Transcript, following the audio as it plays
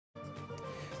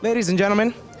Ladies and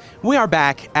gentlemen, we are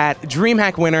back at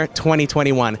DreamHack Winter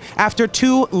 2021. After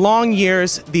 2 long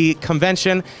years, the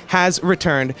convention has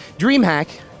returned. DreamHack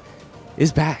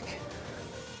is back.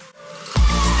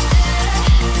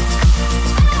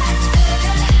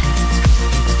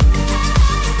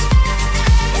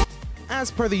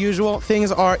 As per the usual,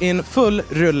 things are in full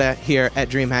rulle here at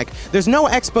DreamHack. There's no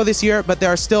expo this year, but there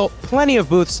are still plenty of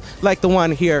booths like the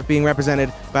one here being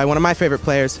represented by one of my favorite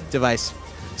players, Device.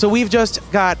 So we've just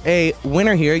got a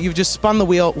winner here. You've just spun the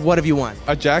wheel. What have you won?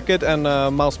 A jacket and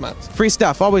a mouse mat. Free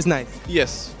stuff, always nice.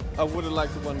 Yes. I would have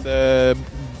liked to win the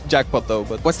jackpot though,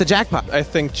 but... What's the jackpot? I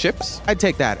think chips. I'd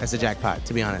take that as a jackpot,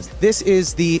 to be honest. This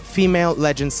is the Female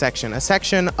Legends section, a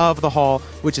section of the hall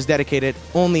which is dedicated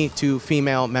only to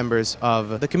female members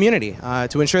of the community,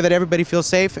 to ensure that everybody feels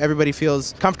safe, everybody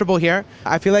feels comfortable here.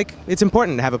 I feel like it's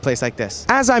important to have a place like this.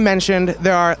 As I mentioned,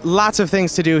 there are lots of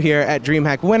things to do here at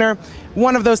DreamHack Winter.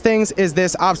 One of those things is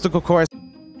this obstacle course.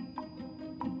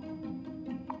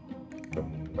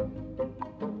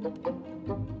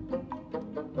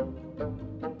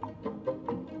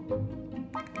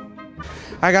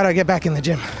 I gotta get back in the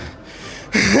gym.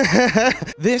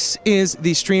 This is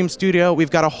the stream studio. We've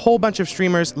got a whole bunch of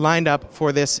streamers lined up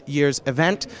for this year's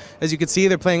event. As you can see,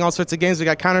 they're playing all sorts of games. We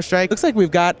got Counter-Strike. Looks like we've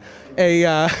got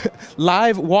a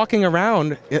live walking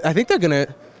around. I think they're gonna,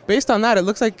 based on that, it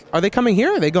looks like, are they coming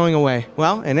here or are they going away?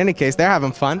 Well, in any case, they're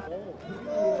having fun.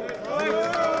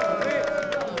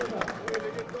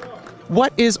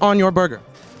 What is on your burger?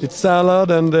 It's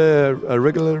salad and a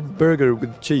regular burger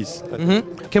with cheese.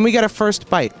 Mm-hmm. Can we get a first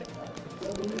bite?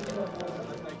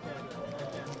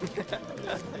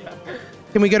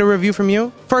 Can we get a review from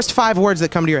you? First 5 words that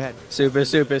come to your head. Super,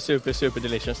 super, super, super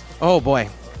delicious. Oh boy,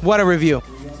 what a review.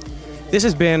 This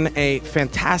has been a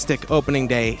fantastic opening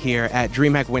day here at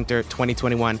DreamHack Winter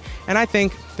 2021, and I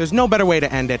think there's no better way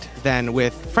to end it than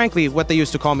with, frankly, what they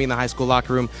used to call me in the high school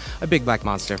locker room, a big black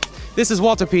monster. This is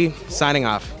Walter P. signing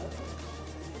off.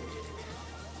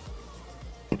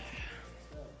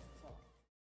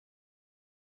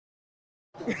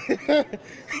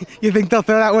 You think they'll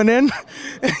throw that one in?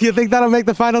 You think that'll make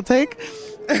the final take?